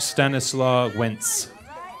Birch Stanislaw Wentz.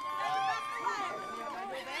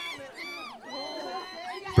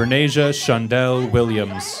 Bernasia Shondell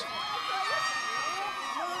Williams.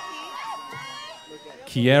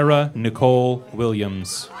 Kiera Nicole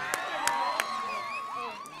Williams.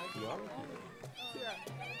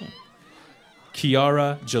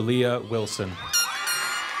 Kiara Jalea Wilson.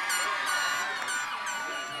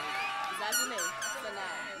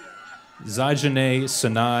 Zajane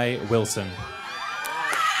Sanai Wilson.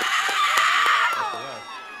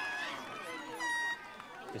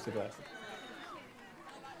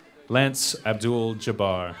 Lance Abdul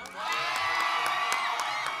Jabbar.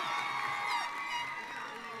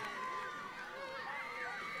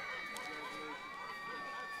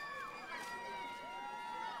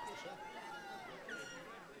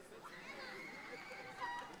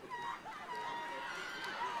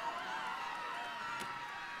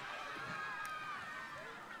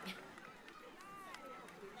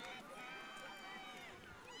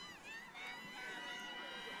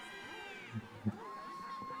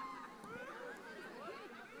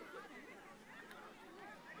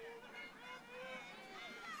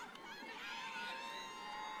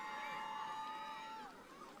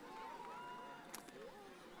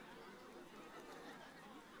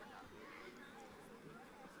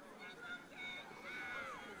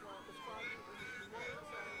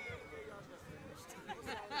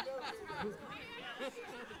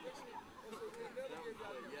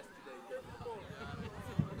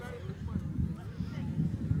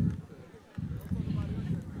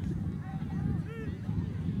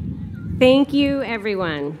 Thank you,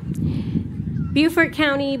 everyone. Beaufort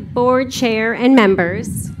County Board Chair and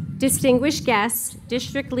members, distinguished guests,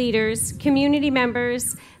 district leaders, community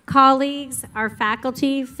members, colleagues, our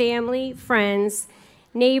faculty, family, friends,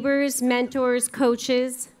 neighbors, mentors,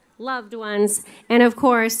 coaches, loved ones, and of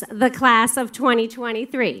course, the class of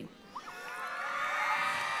 2023.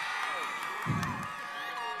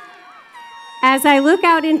 As I look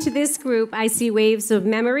out into this group, I see waves of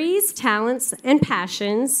memories, talents, and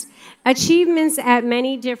passions, achievements at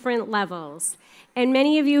many different levels, and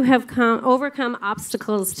many of you have overcome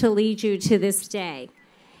obstacles to lead you to this day.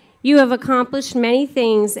 You have accomplished many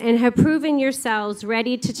things and have proven yourselves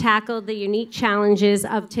ready to tackle the unique challenges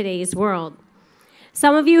of today's world.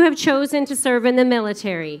 Some of you have chosen to serve in the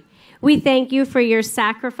military. We thank you for your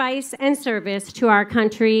sacrifice and service to our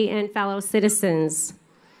country and fellow citizens.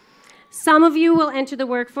 Some of you will enter the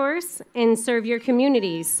workforce and serve your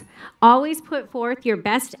communities. Always put forth your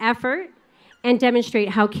best effort and demonstrate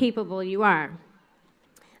how capable you are.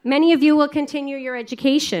 Many of you will continue your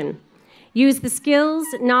education. Use the skills,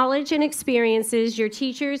 knowledge, and experiences your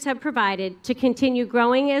teachers have provided to continue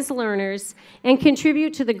growing as learners and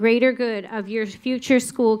contribute to the greater good of your future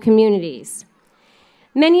school communities.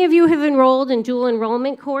 Many of you have enrolled in dual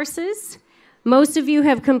enrollment courses. Most of you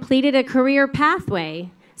have completed a career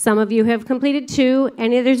pathway. Some of you have completed 2,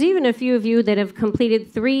 and there's even a few of you that have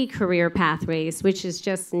completed 3 career pathways, which is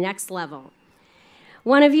just next level.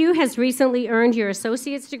 One of you has recently earned your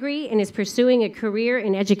associate's degree and is pursuing a career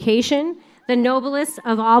in education, the noblest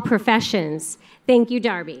of all professions. Thank you,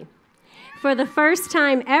 Darby. For the first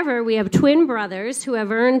time ever, we have twin brothers who have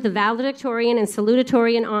earned the valedictorian and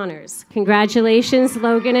salutatorian honors. Congratulations,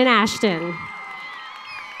 Logan and Ashton.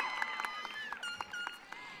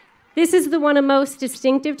 This is one of the most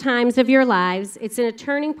distinctive times of your lives. It's a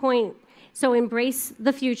turning point, so embrace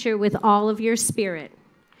the future with all of your spirit.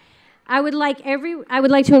 I would like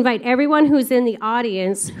to invite everyone who's in the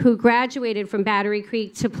audience who graduated from Battery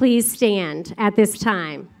Creek to please stand at this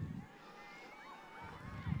time.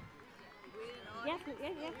 Yes,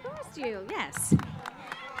 of course you, yes.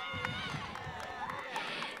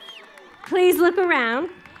 Please look around.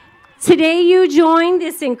 Today you join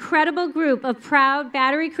this incredible group of proud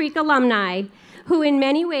Battery Creek alumni who in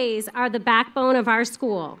many ways are the backbone of our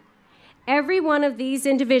school. Every one of these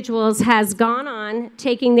individuals has gone on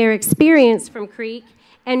taking their experience from Creek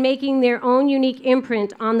and making their own unique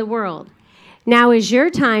imprint on the world. Now is your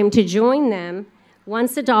time to join them.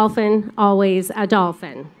 Once a dolphin, always a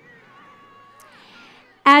dolphin.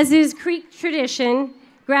 As is Creek tradition,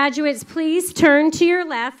 graduates, please turn to your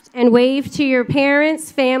left and wave to your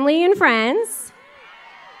parents, family, and friends.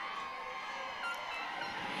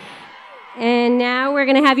 And now we're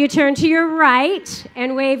going to have you turn to your right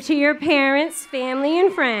and wave to your parents, family,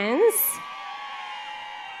 and friends.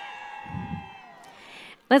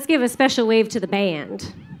 Let's give a special wave to the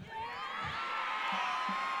band.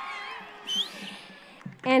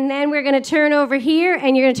 And then we're going to turn over here,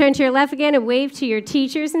 and you're going to turn to your left again and wave to your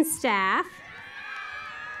teachers and staff.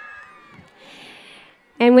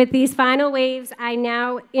 And with these final waves, I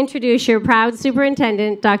now introduce your proud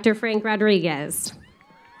superintendent, Dr. Frank Rodriguez.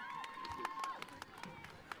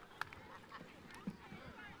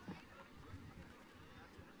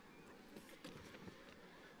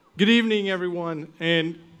 Good evening, everyone.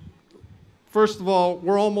 And first of all,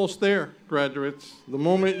 we're almost there, graduates. The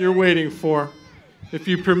moment you're waiting for. If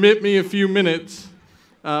you permit me a few minutes.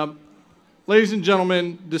 Ladies and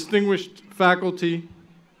gentlemen, distinguished faculty,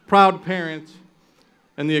 proud parents,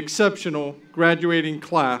 and the exceptional graduating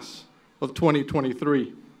class of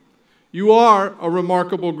 2023. You are a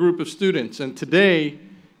remarkable group of students, and today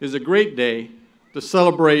is a great day to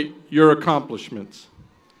celebrate your accomplishments.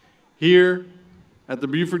 Here at the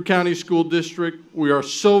Beaufort County School District, we are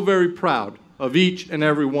so very proud of each and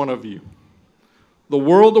every one of you. The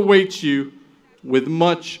world awaits you with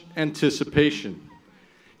much anticipation.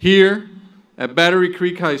 Here at Battery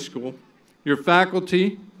Creek High School, your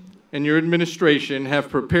faculty and your administration have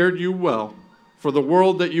prepared you well for the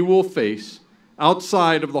world that you will face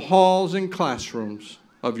outside of the halls and classrooms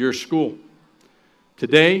of your school.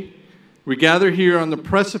 Today, we gather here on the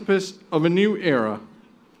precipice of a new era,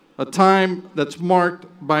 a time that's marked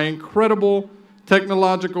by incredible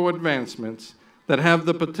technological advancements that have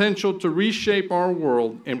the potential to reshape our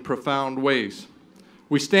world in profound ways.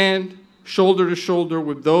 We stand shoulder to shoulder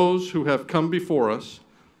with those who have come before us,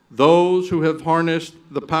 those who have harnessed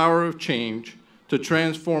the power of change to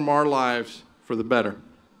transform our lives for the better.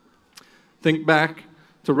 Think back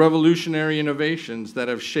to revolutionary innovations that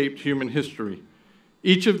have shaped human history.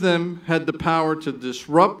 Each of them had the power to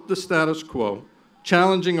disrupt the status quo,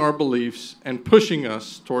 challenging our beliefs and pushing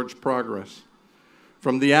us towards progress.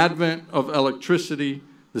 From the advent of electricity,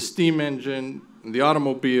 the steam engine, and the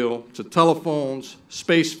automobile, to telephones,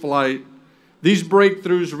 space flight, these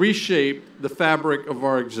breakthroughs reshaped the fabric of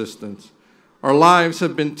our existence. Our lives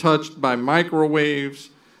have been touched by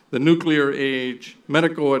microwaves, the nuclear age,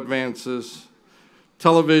 medical advances,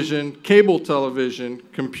 television, cable television,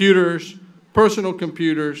 computers, personal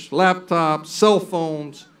computers, laptops, cell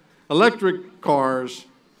phones, electric cars,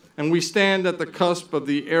 and we stand at the cusp of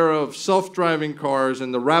the era of self-driving cars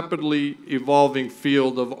and the rapidly evolving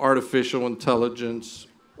field of artificial intelligence,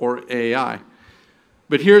 or AI.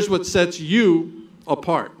 But here's what sets you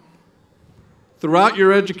apart. Throughout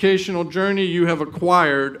your educational journey, you have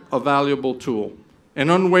acquired a valuable tool, an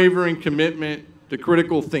unwavering commitment to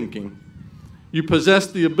critical thinking. You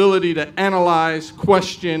possess the ability to analyze,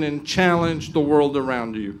 question, and challenge the world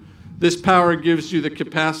around you. This power gives you the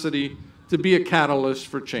capacity to be a catalyst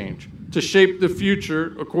for change, to shape the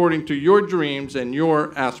future according to your dreams and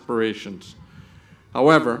your aspirations.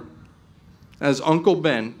 However, as Uncle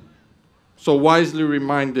Ben so wisely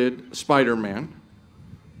reminded Spider-Man,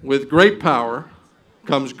 with great power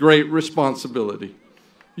comes great responsibility.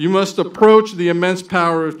 You must approach the immense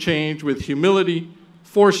power of change with humility,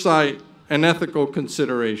 foresight, and ethical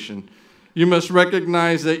consideration. You must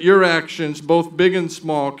recognize that your actions, both big and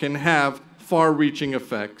small, can have far-reaching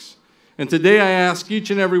effects. And today I ask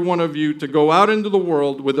each and every one of you to go out into the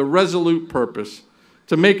world with a resolute purpose,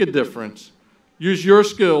 to make a difference. Use your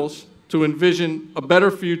skills to envision a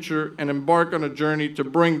better future and embark on a journey to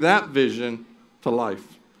bring that vision to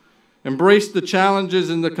life. Embrace the challenges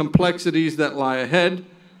and the complexities that lie ahead,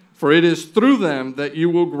 for it is through them that you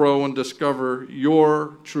will grow and discover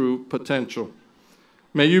your true potential.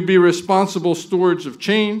 May you be responsible stewards of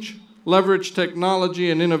change, leverage technology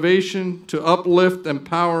and innovation to uplift,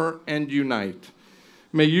 empower, and unite.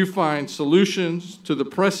 May you find solutions to the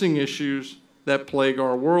pressing issues that plague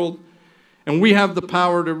our world, and we have the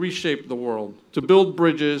power to reshape the world, to build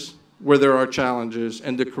bridges where there are challenges,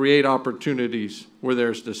 and to create opportunities where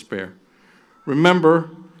there's despair. Remember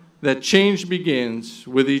that change begins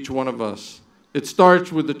with each one of us. It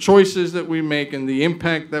starts with the choices that we make and the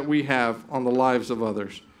impact that we have on the lives of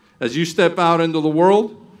others. As you step out into the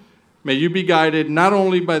world, may you be guided not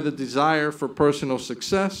only by the desire for personal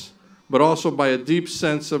success, but also by a deep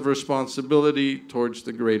sense of responsibility towards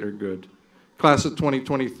the greater good. Class of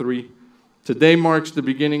 2023, today marks the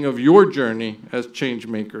beginning of your journey as change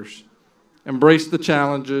makers. Embrace the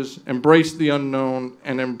challenges, embrace the unknown,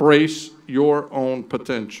 and embrace your own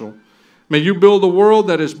potential. May you build a world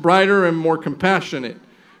that is brighter and more compassionate.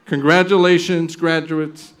 Congratulations,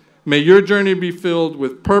 graduates. May your journey be filled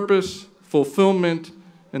with purpose, fulfillment,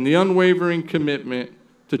 and the unwavering commitment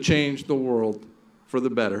to change the world for the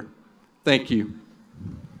better. Thank you.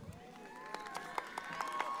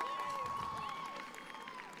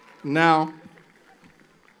 Now,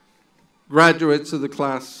 graduates of the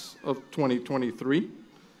class of 2023,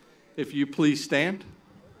 if you please stand.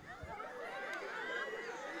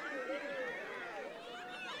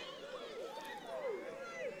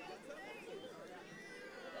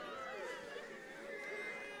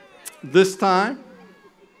 This time,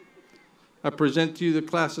 I present to you the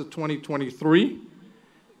class of 2023.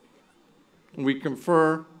 We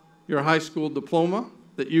confer your high school diploma,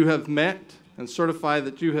 that you have met and certify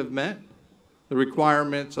that you have met the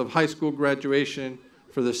requirements of high school graduation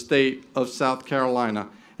for the state of South Carolina.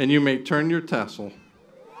 And you may turn your tassel.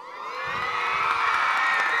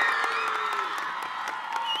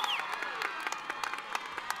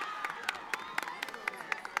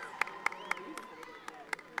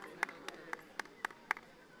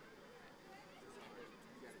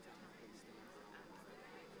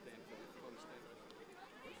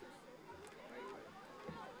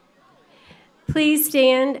 Please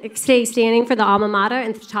stay standing for the alma mater,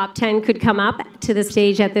 and the top 10 could come up to the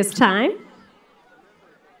stage at this time.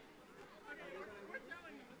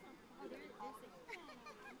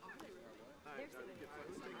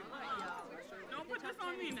 Don't put this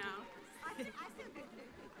on me now.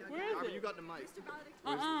 Where is it? You got the mic.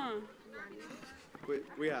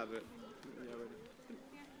 We have it.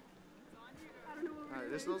 All right,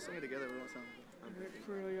 let's sing it together. We won't sound.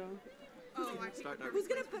 For real, y'all. Who's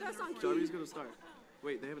going to put us on key? Darby's going to start.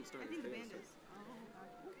 Wait, they haven't started. I think the band is.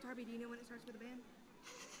 Darby, do you know when it starts with the band?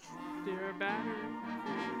 Dear Battery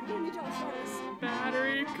Creek,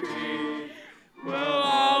 Battery Creek, we'll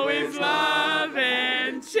always love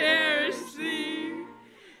and cherish thee.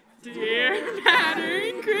 Dear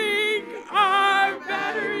Battery Creek, our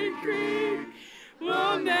Battery Creek,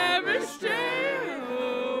 we'll never stray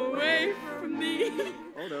away from thee.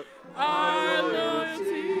 Hold up. Our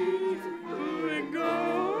loyalty and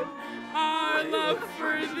gold, our love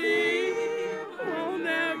for thee will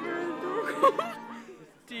never grow cold.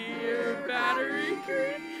 Dear Battery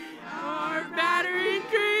Creek, our Battery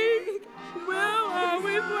Creek, we'll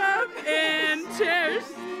always love and cherish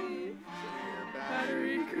thee.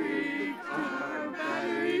 Battery Creek, our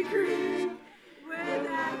Battery Creek, where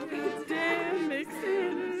that green dam mixed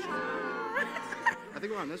in. I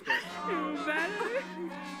think we're on this part. Battery.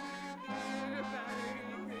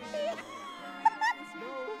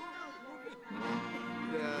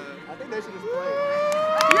 I think they should just play.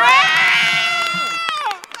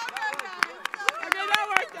 Okay, that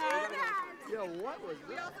worked out. Yo, what was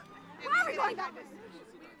that? Why are we going back?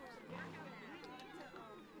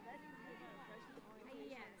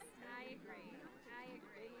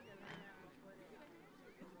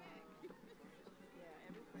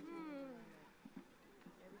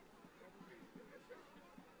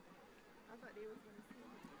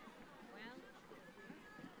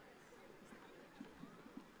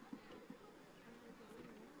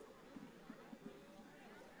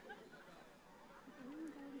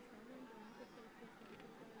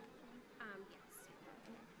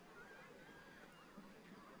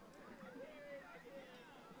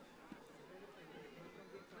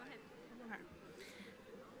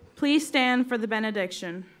 Please stand for the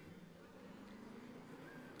benediction.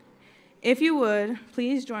 If you would,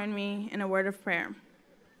 please join me in a word of prayer.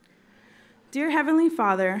 Dear Heavenly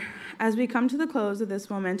Father, as we come to the close of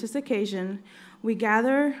this momentous occasion, we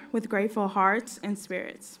gather with grateful hearts and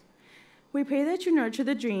spirits. We pray that you nurture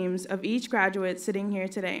the dreams of each graduate sitting here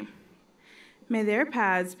today. May their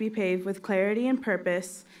paths be paved with clarity and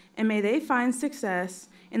purpose, and may they find success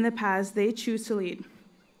in the paths they choose to lead.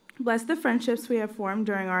 Bless the friendships we have formed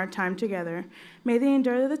during our time together. May they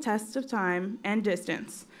endure the test of time and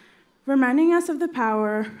distance, reminding us of the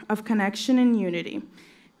power of connection and unity.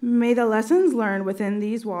 May the lessons learned within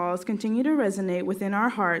these walls continue to resonate within our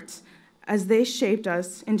hearts as they shaped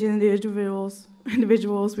us into the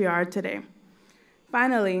individuals we are today.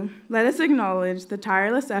 Finally, let us acknowledge the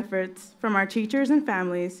tireless efforts from our teachers and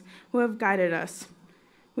families who have guided us.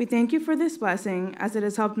 We thank you for this blessing as it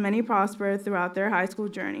has helped many prosper throughout their high school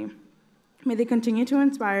journey. May they continue to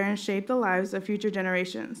inspire and shape the lives of future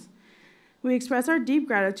generations. We express our deep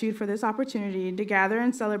gratitude for this opportunity to gather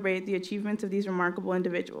and celebrate the achievements of these remarkable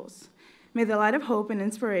individuals. May the light of hope and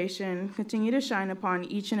inspiration continue to shine upon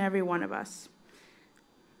each and every one of us.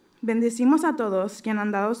 Bendecimos a todos quienes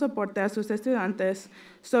han dado soporte a sus estudiantes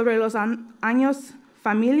sobre los años,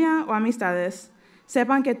 familia o amistades.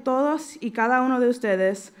 Sepan que todos y cada uno de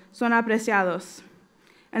ustedes son apreciados.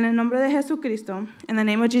 En el nombre de Jesucristo, in the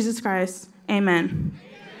name of Jesus Christ, amen.